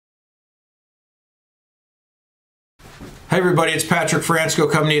Hey everybody, it's Patrick Francisco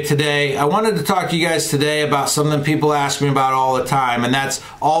coming to you today. I wanted to talk to you guys today about something people ask me about all the time, and that's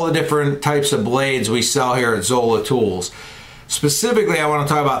all the different types of blades we sell here at Zola Tools. Specifically, I want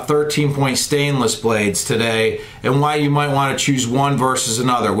to talk about 13-point stainless blades today and why you might want to choose one versus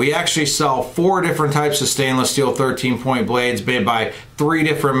another. We actually sell 4 different types of stainless steel 13-point blades made by 3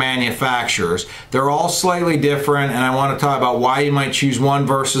 different manufacturers. They're all slightly different, and I want to talk about why you might choose one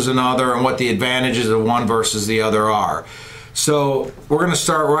versus another and what the advantages of one versus the other are. So we're going to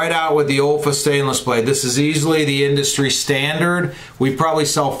start right out with the Olfa stainless blade. This is easily the industry standard. We probably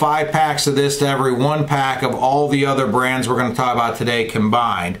sell 5 packs of this to every 1 pack of all the other brands we're going to talk about today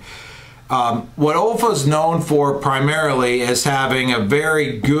combined. What Olfa is known for primarily is having a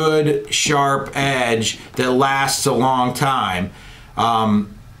very good sharp edge that lasts a long time.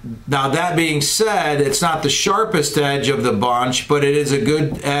 Now that being said, it's not the sharpest edge of the bunch, but it is a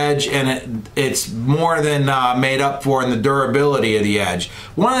good edge, and it's more than made up for in the durability of the edge.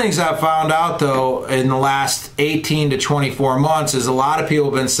 One of the things I've found out though in the last 18 to 24 months is a lot of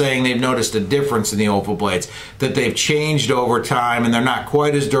people have been saying they've noticed a difference in the Olfa blades, that they've changed over time and they're not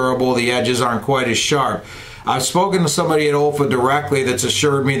quite as durable, the edges aren't quite as sharp. I've spoken to somebody at Olfa directly that's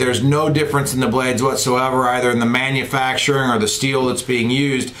assured me there's no difference in the blades whatsoever, either in the manufacturing or the steel that's being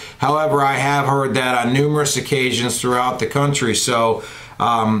used. However, I have heard that on numerous occasions throughout the country, so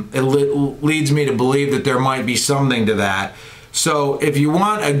it leads me to believe that there might be something to that. So if you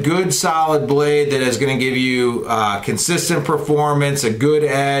want a good solid blade that is going to give you consistent performance, a good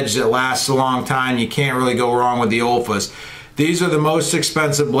edge that lasts a long time, you can't really go wrong with the Olfas. These are the most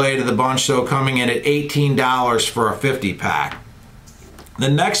expensive blade of the bunch, so coming in at $18 for a 50 pack. The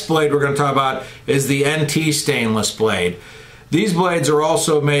next blade we're going to talk about is the NT stainless blade. These blades are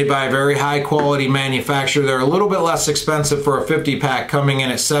also made by a very high quality manufacturer. They're a little bit less expensive for a 50 pack, coming in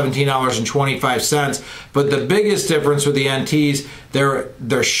at $17.25, but the biggest difference with the NTs,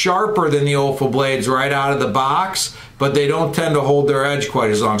 they're sharper than the Olfa blades right out of the box, but they don't tend to hold their edge quite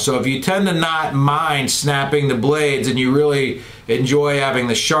as long. So if you tend to not mind snapping the blades and you really enjoy having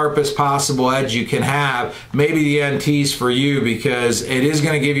the sharpest possible edge you can have, maybe the NT's for you, because it is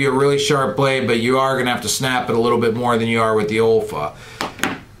going to give you a really sharp blade, but you are going to have to snap it a little bit more than you are with the Olfa.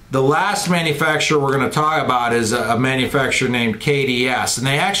 The last manufacturer we're going to talk about is a manufacturer named KDS, and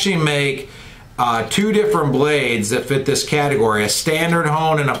they actually make 2 different blades that fit this category, a standard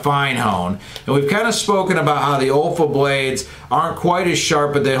hone and a fine hone. And we've kind of spoken about how the Olfa blades aren't quite as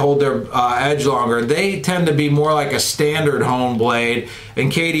sharp, but they hold their edge longer. They tend to be more like a standard hone blade,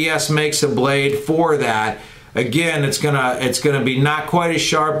 and KDS makes a blade for that. Again, it's gonna be not quite as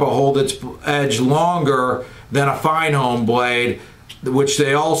sharp, but hold its edge longer than a fine hone blade, which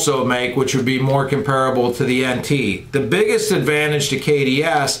they also make, which would be more comparable to the NT. The biggest advantage to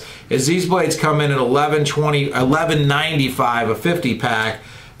KDS is these blades come in at $11.95 a 50 pack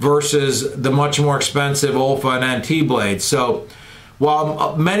versus the much more expensive Olfa and NT blades. So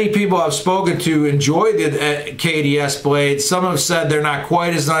while many people I've spoken to enjoy the KDS blades, some have said they're not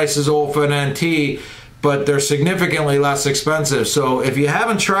quite as nice as Olfa and NT, but they're significantly less expensive. So if you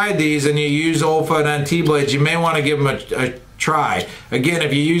haven't tried these and you use Olfa and NT blades, you may want to give them a try. Again,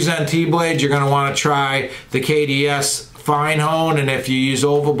 if you use NT blades, you're going to want to try the KDS fine hone, and if you use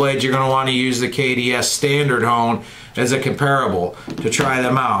Olfa blades, you're going to want to use the KDS standard hone as a comparable to try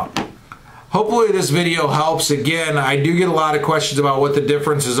them out. Hopefully this video helps. Again, I do get a lot of questions about what the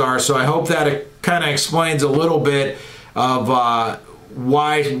differences are, so I hope that it kind of explains a little bit of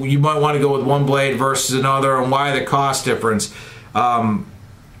why you might want to go with one blade versus another and why the cost difference.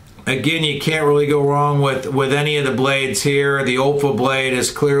 Again, you can't really go wrong with any of the blades here. The Olfa blade is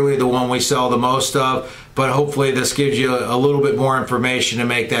clearly the one we sell the most of, but hopefully this gives you a little bit more information to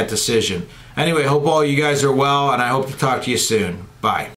make that decision. Anyway, hope all you guys are well, and I hope to talk to you soon. Bye.